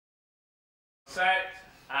Set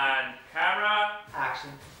and camera. Action.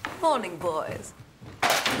 Morning, boys.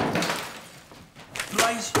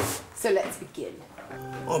 Blaze, So let's begin.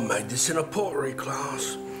 I made this in a pottery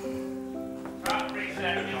class.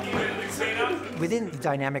 Within the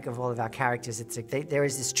dynamic of all of our characters, it's like there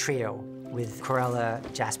is this trio with Cruella,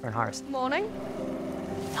 Jasper, and Horace. Morning.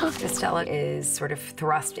 Estella is sort of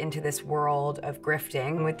thrust into this world of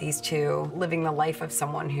grifting with these two living the life of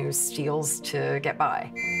someone who steals to get by.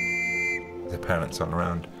 Their parents aren't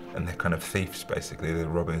around, and they're kind of thieves, basically. They're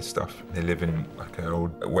robbing stuff. They live in like an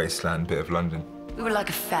old wasteland bit of London. We were like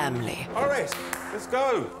a family. Horace, let's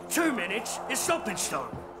go. 2 minutes, it's stoppage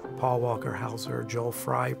time. Paul Walker, Hauser, Joel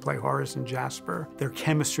Fry play Horace and Jasper. Their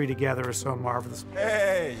chemistry together is so marvelous.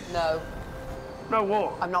 Hey! No, No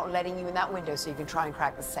what? I'm not letting you in that window so you can try and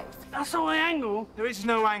crack the safe. That's not my angle. There is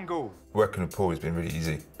no angle. Working with Paul has been really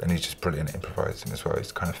easy, and he's just brilliant at improvising as well.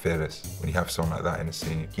 He's kind of fearless. When you have someone like that in a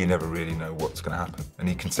scene, you never really know what's going to happen. And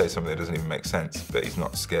he can say something that doesn't even make sense, but he's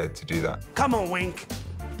not scared to do that. Come on, Wink.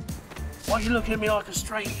 Why are you looking at me like a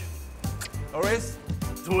stranger? Horace?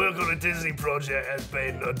 To work on a Disney project has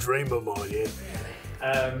been a dream of mine, yeah.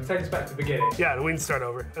 Take us back to the beginning. Yeah, we can start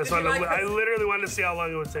over. That's why I literally wanted to see how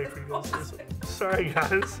long it would take for you guys. Sorry,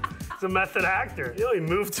 guys. He's a method actor. You know, he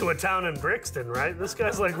moved to a town in Brixton, right? This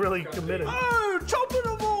guy's, like, really committed. Oh, top of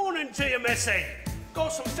the morning to you, Missy.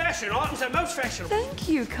 Got some fashion items, they're most fashionable. Thank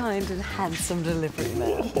you, kind and handsome delivery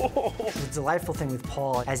man. The delightful thing with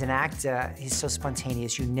Paul, as an actor, he's so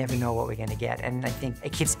spontaneous, you never know what we're gonna get. And I think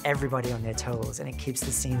it keeps everybody on their toes, and it keeps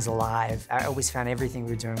the scenes alive. I always found everything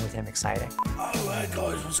we were doing with him exciting. Oh,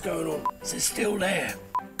 guys, what's going on? Is it still there?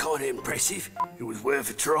 Kind of impressive. It was worth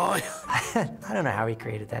a try. I don't know how he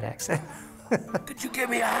created that accent. Could you give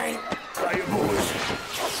me a hand? Play your boys.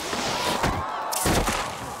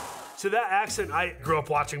 So that accent, I grew up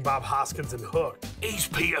watching Bob Hoskins and Hook. He's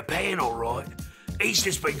Peter Pan, all right. He's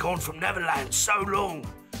just been gone from Neverland so long.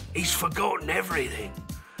 He's forgotten everything.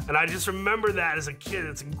 And I just remember that as a kid.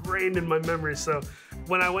 It's ingrained in my memory. So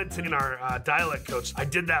when I went to our dialect coach, I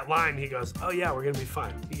did that line. He goes, oh, yeah, we're going to be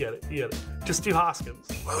fine. You get it, you get it. Just do Hoskins.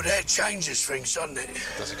 Well, that changes things, doesn't it? It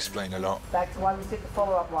does explain a lot. Back to why we took the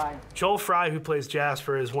follow-up line. Joel Fry, who plays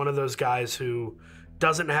Jasper, is one of those guys who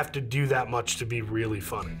doesn't have to do that much to be really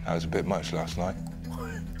funny. That was a bit much last night.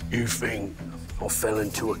 You think I fell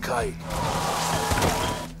into a cave?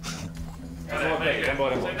 So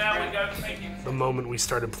now we go to making. The moment we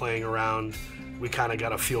started playing around, we kind of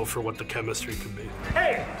got a feel for what the chemistry could be.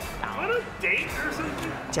 Hey, want a date or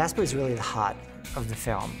something? Jasper is really the heart of the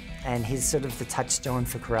film, and he's sort of the touchstone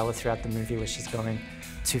for Cruella throughout the movie where she's going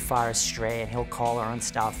too far astray, and he'll call her on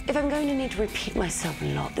stuff. If I'm going to need to repeat myself a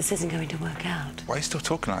lot, this isn't going to work out. Why are you still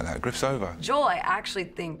talking like that? Griff's over. Joel, I actually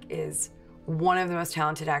think, is one of the most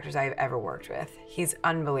talented actors I've ever worked with. He's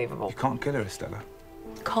unbelievable. You can't kill her, Estella.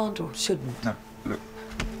 Can't or shouldn't. No, look,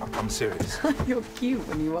 I'm serious. You're cute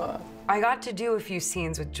when you are. I got to do a few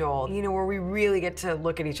scenes with Joel, you know, where we really get to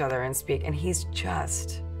look at each other and speak, and he's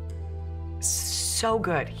just so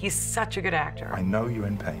good. He's such a good actor. I know you're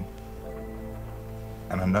in pain,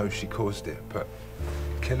 and I know she caused it, but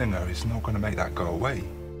killing her is not going to make that go away.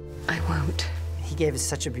 I won't. He gave us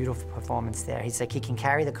such a beautiful performance there. He's like, he can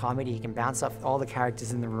carry the comedy, he can bounce off all the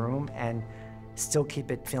characters in the room and still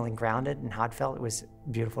keep it feeling grounded and heartfelt. It was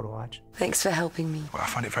beautiful to watch. Thanks for helping me. Well, I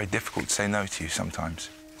find it very difficult to say no to you sometimes.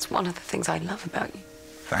 It's one of the things I love about you.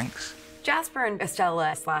 Thanks. Jasper and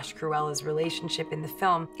Estella / Cruella's relationship in the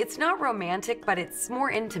film, it's not romantic, but it's more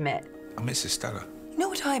intimate. I miss Estella. You know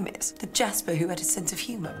what I miss? The Jasper who had a sense of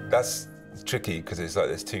humor. That's tricky, because it's like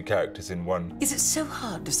there's two characters in one. Is it so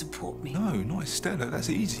hard to support me? No, not Estella, that's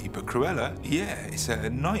easy. But Cruella, yeah, it's a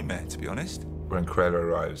nightmare, to be honest. When Cruella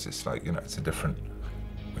arrives, it's like, you know, it's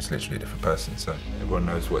literally a different person, so everyone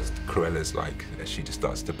knows what Cruella's like. She just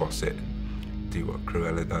starts to boss it and do what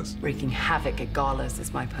Cruella does. Wreaking havoc at galas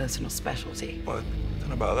is my personal specialty. Well, I don't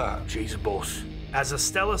know about that. She's a boss. As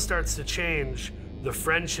Estella starts to change, the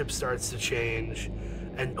friendship starts to change,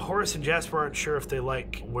 and Horace and Jasper aren't sure if they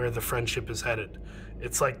like where the friendship is headed.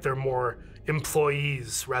 It's like they're more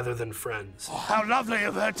employees rather than friends. Oh, how lovely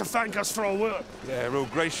of her to thank us for our work. Yeah, real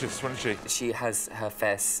gracious, wasn't she? She has her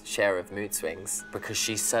fair share of mood swings because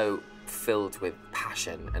she's so filled with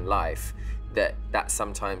passion and life that that's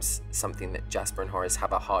sometimes something that Jasper and Horace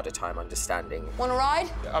have a harder time understanding. Want a ride?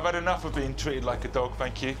 I've had enough of being treated like a dog,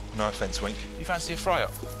 thank you. No offence, Wink. You fancy a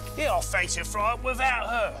fry-up? Yeah, I'll fancy a fry-up without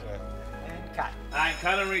her. Yeah. And cut. And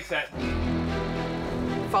cut and reset.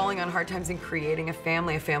 Falling on hard times and creating a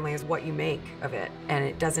family is what you make of it. And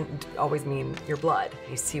it doesn't always mean your blood.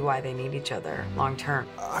 You see why they need each other long term.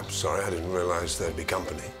 I'm sorry, I didn't realize there'd be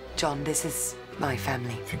company. John, this is My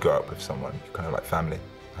family. If you grow up with someone, you're kind of like family,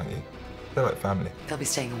 aren't you? They're like family. They'll be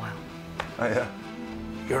staying a while. Oh, yeah.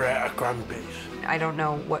 You're out of crumpets. I don't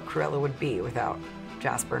know what Cruella would be without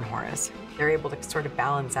Jasper and Horace. They're able to sort of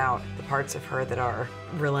balance out the parts of her that are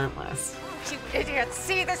relentless. You idiot!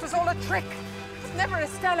 See, this was all a trick. It's never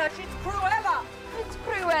Estella, she's Cruella. It's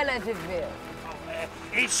Cruella de Vil.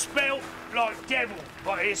 It's spelled like devil,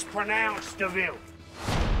 but it's pronounced de Vil.